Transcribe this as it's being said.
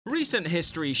Recent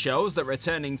history shows that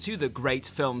returning to the great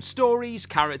film stories,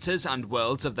 characters, and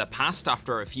worlds of the past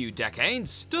after a few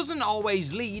decades doesn't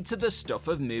always lead to the stuff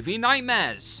of movie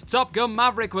nightmares. Top Gun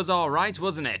Maverick was alright,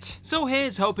 wasn't it? So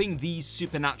here's hoping these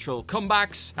supernatural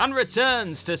comebacks and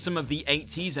returns to some of the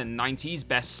 80s and 90s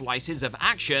best slices of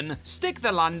action stick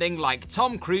the landing like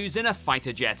Tom Cruise in a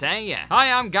fighter jet, eh? Hi,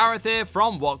 I'm Gareth here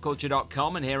from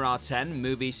WhatCulture.com, and here are 10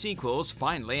 movie sequels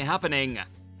finally happening.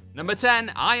 Number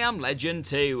 10, I Am Legend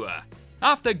 2.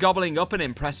 After gobbling up an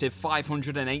impressive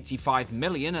 $585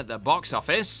 million at the box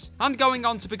office, and going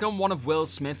on to become one of Will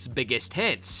Smith's biggest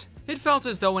hits, it felt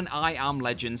as though an I Am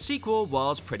Legend sequel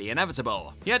was pretty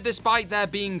inevitable. Yet despite there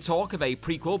being talk of a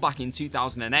prequel back in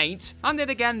 2008, and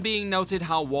it again being noted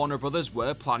how Warner Brothers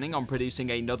were planning on producing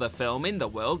another film in the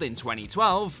world in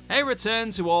 2012, a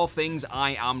return to all things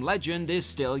I Am Legend is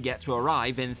still yet to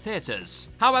arrive in theaters.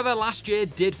 However, last year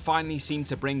did finally seem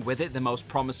to bring with it the most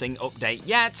promising update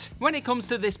yet when it comes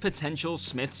to this potential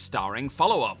Smith starring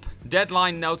follow-up.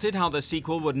 Deadline noted how the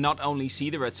sequel would not only see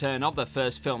the return of the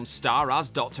first film's star as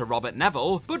Dr. Robert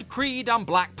Neville, but Creed and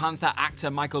Black Panther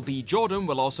actor Michael B. Jordan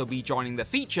will also be joining the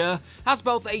feature as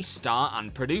both a star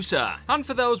and producer. And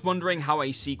for those wondering how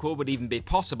a sequel would even be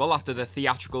possible after the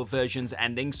theatrical version's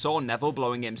ending saw Neville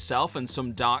blowing himself and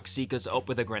some Dark Seekers up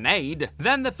with a grenade,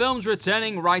 then the film's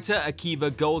returning writer Akiva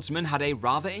Goldsman had a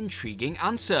rather intriguing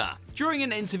answer. During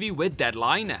an interview with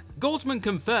Deadline, Goldsman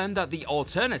confirmed that the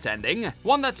alternate ending,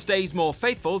 one that stays more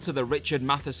faithful to the Richard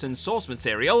Matheson source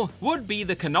material, would be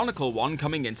the canonical one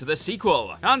coming into the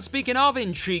sequel. And speaking of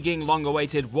intriguing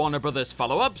long-awaited Warner Brothers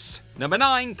follow-ups, number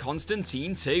 9,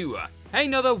 Constantine 2.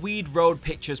 Another Weed Road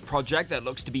Pictures project that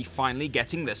looks to be finally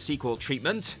getting the sequel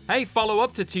treatment. A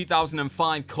follow-up to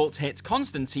 2005 cult hit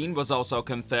Constantine was also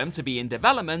confirmed to be in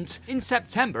development in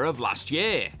September of last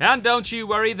year. And don't you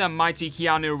worry, the mighty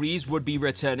Keanu Reeves would be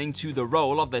returning to the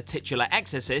role of the titular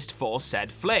exorcist for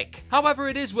said flick. However,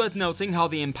 it is worth noting how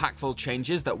the impactful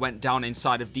changes that went down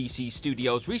inside of DC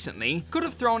Studios recently could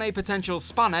have thrown a potential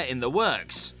spanner in the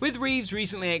works, with Reeves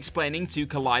recently explaining to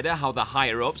Collider how the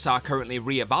higher-ups are currently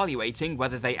re-evaluating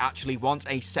whether they actually want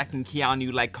a second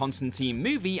Keanu-led Constantine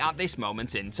movie at this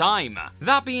moment in time.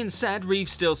 That being said,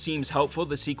 Reeves still seems hopeful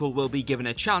the sequel will be given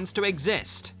a chance to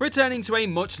exist. Returning to a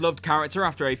much-loved character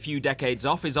after a few decades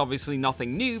off is obviously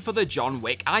nothing new for the John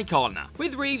Wick icon,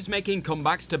 with Reeves making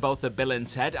comebacks to both the Bill and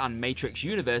Ted and Matrix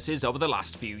universes over the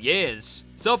last few years.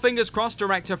 So fingers crossed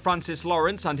director Francis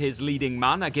Lawrence and his leading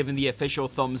man are given the official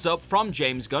thumbs up from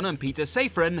James Gunn and Peter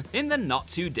Safran in the not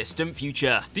too distant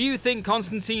future. Do you think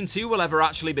Constantine 2 will ever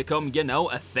actually become, you know,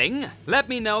 a thing? Let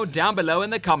me know down below in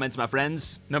the comments, my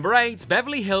friends. Number 8,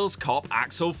 Beverly Hills Cop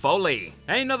Axel Foley.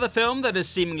 Another film that has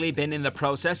seemingly been in the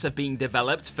process of being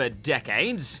developed for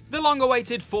decades. The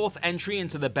long-awaited fourth entry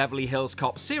into the Beverly Hills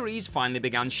Cop series finally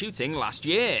began shooting last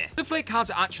year. The flick has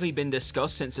actually been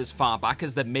discussed since as far back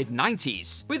as the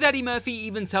mid-90s. With Eddie Murphy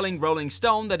even telling Rolling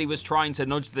Stone that he was trying to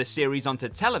nudge the series onto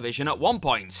television at one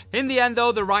point. In the end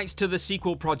though, the rights to the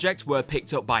sequel project were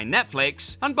picked up by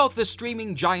Netflix, and both the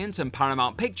streaming giant and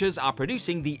Paramount Pictures are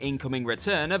producing the incoming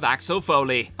return of Axel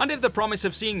Foley. And if the promise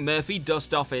of seeing Murphy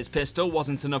dust off his pistol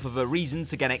wasn't enough of a reason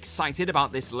to get excited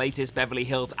about this latest Beverly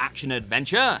Hills action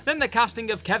adventure, then the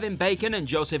casting of Kevin Bacon and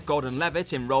Joseph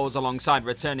Gordon-Levitt in roles alongside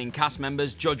returning cast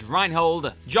members Judge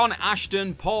Reinhold, John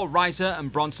Ashton, Paul Reiser and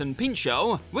Bronson Pinchot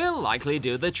will likely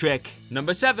do the trick.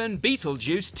 Number 7,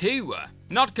 Beetlejuice 2.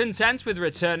 Not content with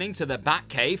returning to the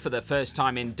Batcave for the first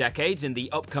time in decades in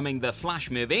the upcoming The Flash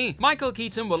movie, Michael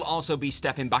Keaton will also be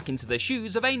stepping back into the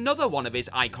shoes of another one of his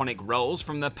iconic roles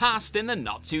from the past in the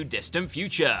not-too-distant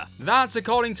future. That's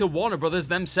according to Warner Brothers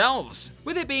themselves,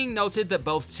 with it being noted that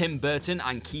both Tim Burton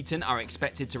and Keaton are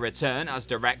expected to return as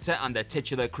director and the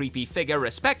titular creepy figure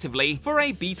respectively for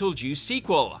a Beetlejuice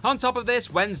sequel. On top of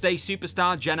this, Wednesday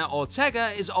superstar Jenna Ortega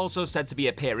is also said to be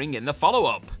appearing in the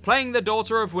follow-up, playing the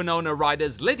daughter of Winona Ryder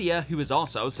Lydia, who is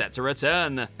also set to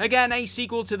return. Again, a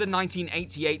sequel to the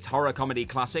 1988 horror comedy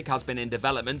classic has been in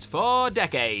development for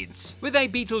decades, with a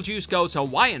Beetlejuice Goes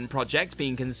Hawaiian project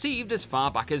being conceived as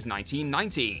far back as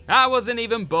 1990. I wasn't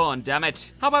even born, damn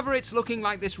it. However, it's looking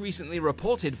like this recently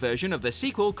reported version of the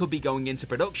sequel could be going into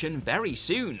production very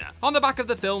soon, on the back of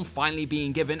the film finally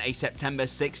being given a September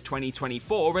 6,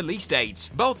 2024 release date.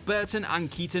 Both Burton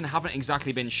and Keaton haven't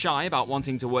exactly been shy about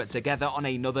wanting to work together on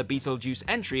another Beetlejuice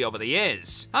entry over the years.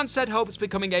 years, and said hopes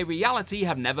becoming a reality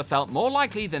have never felt more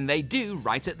likely than they do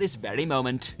right at this very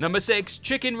moment. Number 6.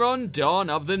 Chicken Run: Dawn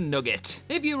of the Nugget.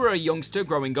 If you were a youngster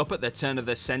growing up at the turn of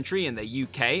the century in the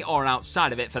UK, or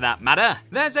outside of it for that matter,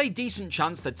 there's a decent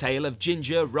chance the tale of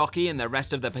Ginger, Rocky, and the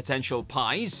rest of the potential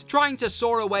pies trying to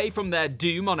soar away from their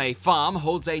doom on a farm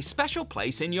holds a special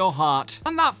place in your heart.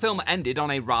 And that film ended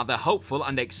on a rather hopeful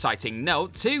and exciting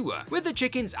note too, with the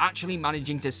chickens actually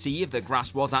managing to see if the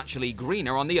grass was actually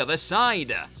greener on the other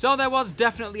side. So there was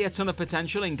definitely a ton of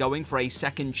potential in going for a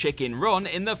second Chicken Run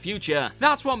in the future.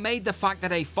 That's what made the fact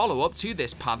that a follow-up to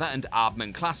this Pather and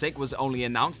Aardman classic was only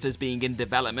announced as being in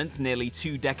development nearly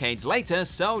 2 decades later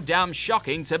so damn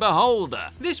shocking to behold.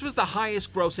 This was the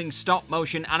highest grossing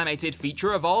stop-motion animated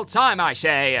feature of all time, I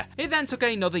say. It then took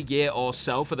another year or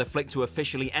so for the flick to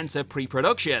officially enter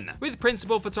pre-production, with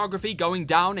principal photography going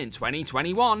down in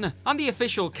 2021, and the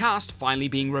official cast finally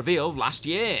being revealed last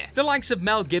year. The likes of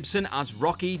Mel Gibson as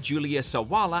Rocky, Julia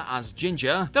Sawalha as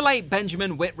Ginger, the late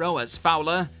Benjamin Whitrow as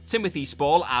Fowler, Timothy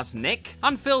Spall as Nick,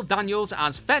 and Phil Daniels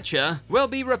as Fetcher will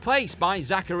be replaced by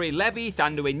Zachary Levi,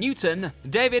 Thandua Newton,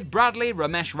 David Bradley,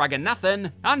 Ramesh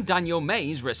Raghunathan, and Daniel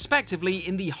Mays respectively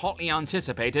in the hotly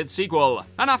anticipated sequel.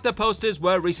 And after posters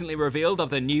were recently revealed of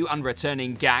the new and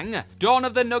returning gang, Dawn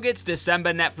of the Nugget's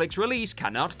December Netflix release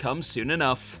cannot come soon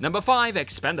enough. Number 5.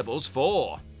 Expendables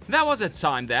 4. There was a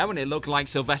time there when it looked like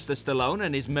Sylvester Stallone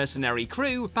and his mercenary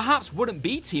crew perhaps wouldn't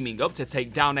be teaming up to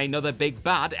take down another big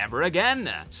bad ever again.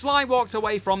 Sly walked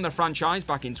away from the franchise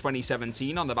back in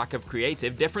 2017 on the back of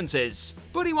creative differences,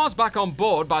 but he was back on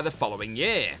board by the following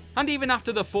year. And even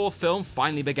after the 4th film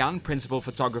finally began principal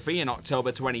photography in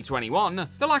October 2021,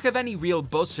 the lack of any real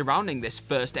buzz surrounding this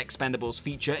first Expendables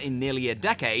feature in nearly a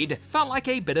decade felt like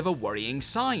a bit of a worrying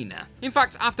sign. In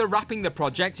fact, after wrapping the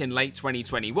project in late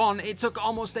 2021, it took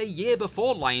almost a year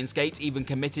before Lionsgate even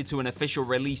committed to an official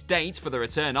release date for the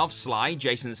return of Sly,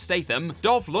 Jason Statham,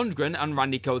 Dolph Lundgren, and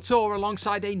Randy Couture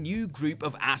alongside a new group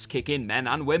of ass-kicking men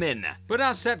and women. But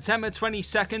as September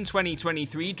 22nd,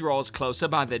 2023 draws closer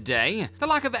by the day, the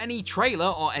lack of any trailer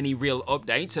or any real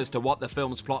updates as to what the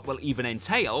film's plot will even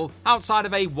entail, outside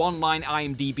of a one-line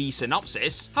IMDb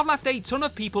synopsis, have left a ton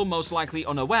of people most likely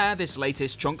unaware this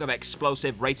latest chunk of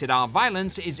explosive rated R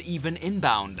violence is even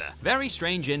inbound. Very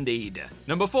strange indeed.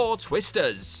 Number 4.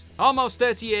 Twisters. Almost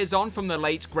 30 years on from the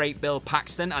late great Bill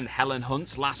Paxton and Helen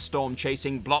Hunt's last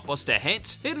storm-chasing blockbuster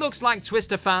hit, it looks like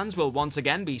Twister fans will once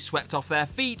again be swept off their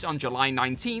feet on July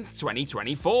 19th,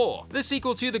 2024. The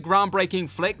sequel to the groundbreaking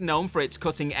flick known for its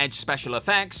cutting-edge special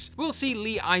effects will see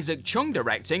Lee Isaac Chung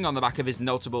directing on the back of his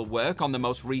notable work on the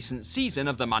most recent season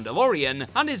of The Mandalorian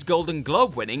and his Golden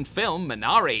Globe-winning film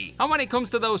Minari. And when it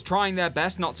comes to those trying their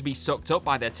best not to be sucked up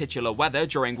by their titular weather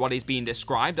during what is being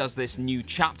described as this new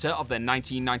chapter of the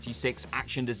 1996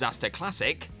 action disaster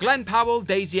classic, Glenn Powell,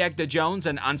 Daisy Edgar-Jones,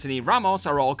 and Anthony Ramos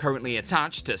are all currently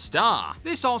attached to star.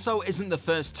 This also isn't the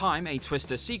first time a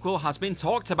Twister sequel has been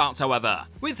talked about, however,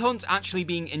 with Hunt actually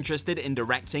being interested in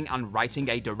directing and writing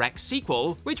a direct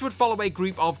sequel, which would follow a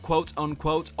group of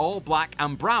quote-unquote all-black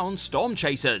and brown storm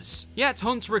chasers. Yet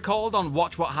Hunt recalled on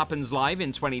Watch What Happens Live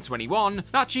in 2021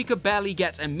 that she could barely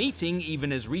get a meeting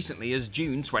even as recently as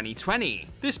June 2020.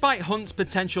 Despite Hunt's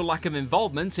potential lack of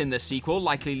involvement in the sequel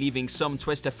likely leaving some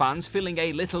Twister fans feeling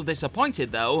a little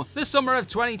disappointed though, the summer of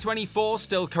 2024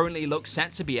 still currently looks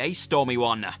set to be a stormy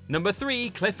one. Number 3.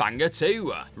 Cliffhanger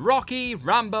 2. Rocky,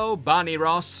 Rambo, Barney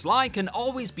Ross, Sly can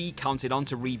always be counted on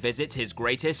to revisit his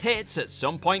greatest hits at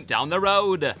some point down the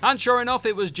road. And sure enough,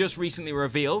 it was just recently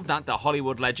revealed that the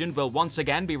Hollywood legend will once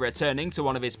again be returning to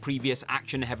one of his previous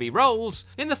action-heavy roles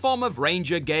in the form of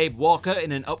Ranger Gabe Walker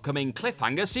in an upcoming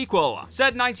Cliffhanger sequel.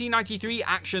 Said 1993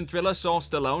 action thriller saw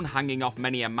Stallone hanging off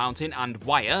many a mountain and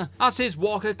wire as his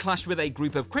Walker clashed with a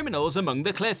group of criminals among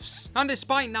the cliffs. And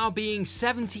despite now being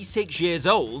 76 years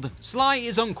old, Sly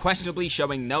is unquestionably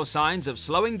showing no signs of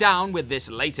slowing down with this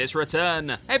latest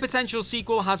return. A potential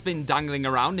sequel has been dangling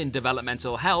around in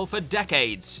developmental hell for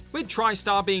decades, with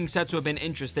TriStar being said to have been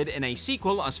interested in a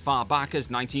sequel as far back as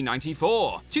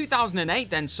 1994. 2008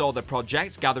 then saw the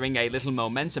project gathering a little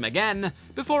momentum again,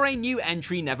 before a new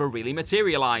entry never really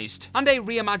materialized, and a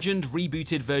reimagined,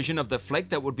 rebooted version of the flick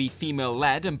that would be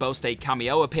female-led and boast a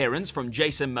cameo appearance from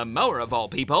Jason Momoa of all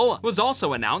people was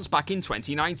also announced back in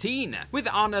 2019, with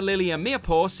Anna Lilia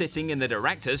Mirpour sitting in the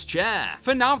director's chair.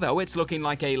 For now though, it's looking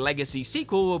like a legacy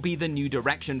sequel will be the new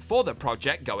direction for the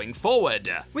project going forward,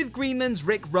 with Greenland's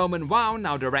Rick Roman Wow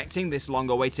now directing this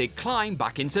long-awaited climb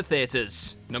back into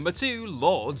theaters. Number 2.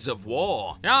 Lords of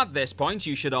War. At this point,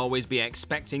 you should always be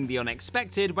expecting the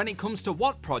unexpected when it comes to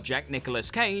what project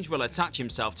Nicolas Cage will attach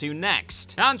himself to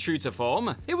next. And true to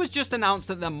form, it was just announced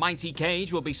that the mighty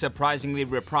Cage will be surprisingly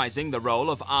reprising the role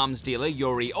of arms dealer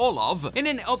Yuri Orlov in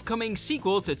an upcoming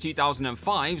sequel to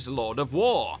 2005's Lord of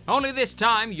War. Only this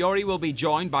time, Yuri will be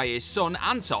joined by his son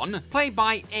Anton, played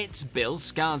by It's Bill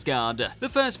Skarsgård. The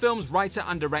first film's writer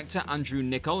and director Andrew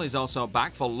Niccol is also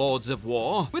back for Lords of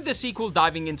War, with the sequel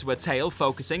diving into a tale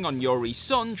focusing on Yuri's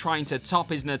son trying to top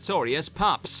his notorious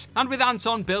paps. And with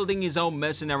Anton building his own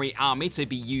mercenary army to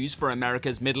be used for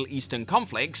America's Middle Eastern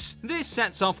conflicts, this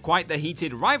sets off quite the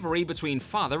heated rivalry between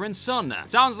father and son.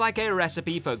 Sounds like a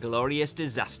recipe for glorious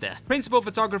disaster. Principal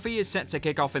photography is set to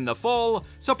kick off in the fall,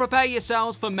 so prepare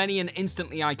yourselves for many an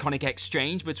instantly iconic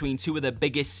exchange between two of the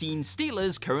biggest scene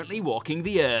stealers currently walking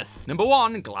the earth. Number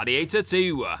 1. Gladiator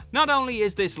 2. Not only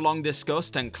is this long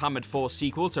discussed and clamoured for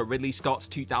sequel to Ridley Scott's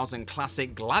 2000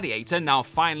 classic Gladiator now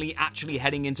finally actually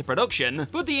heading into production,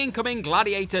 but the incoming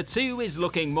Gladiator 2 is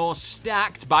looking more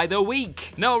stacked by the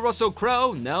week. No Russell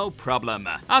Crowe, no problem.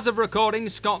 As of recording,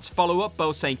 Scott's follow-up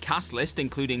boasts a cast list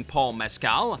including Paul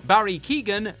Mescal, Barry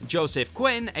Keoghan, Joseph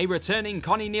Quinn, a returning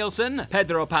Connie Nielsen,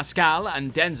 Pedro Pascal,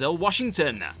 and Denzel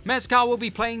Washington. Mescal will be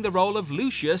playing the role of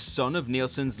Lucius, son of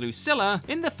Nielsen's Lucilla,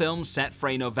 in the film set for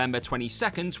a November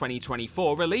 22nd,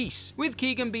 2024 release, with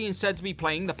Keoghan being said to be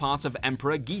playing the part of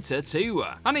Emperor Gita too.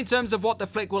 And in terms of what the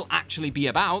flick will actually be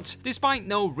about, despite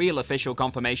no real official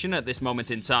confirmation at this moment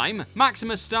in time,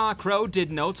 Maximus star Crowe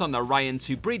did note on the Ryan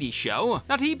Tubridy show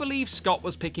that he believes Scott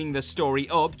was picking the story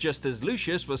up just as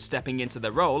Lucius was stepping into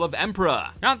the role of Emperor.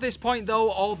 At this point though,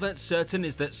 all that's certain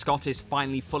is that Scott is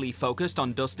finally fully focused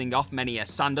on dusting off many a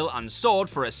sandal and sword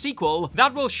for a sequel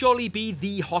that will surely be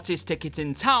the hottest ticket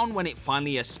in town when it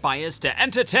finally aspires to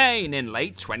entertain in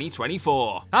late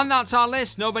 2024. And that's our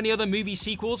list. Know of any other movie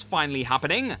sequels finally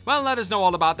happening? Well, let us know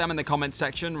all about them in the comments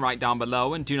section right down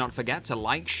below, and do not forget to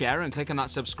like, share, and click on that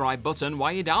subscribe button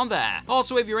while you're down there.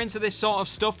 Also, if you're into this sort of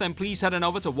stuff, then please head on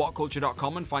over to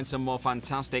whatculture.com and find some more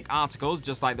fantastic articles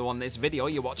just like the one this video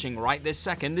you're watching right this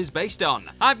second is based on.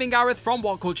 I've been Gareth from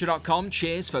whatculture.com.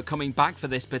 Cheers for coming back for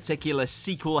this particular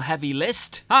sequel-heavy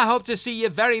list. I hope to see you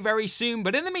very, very soon,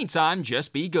 but in the meantime,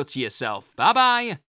 just be good to yourself. Bye-bye!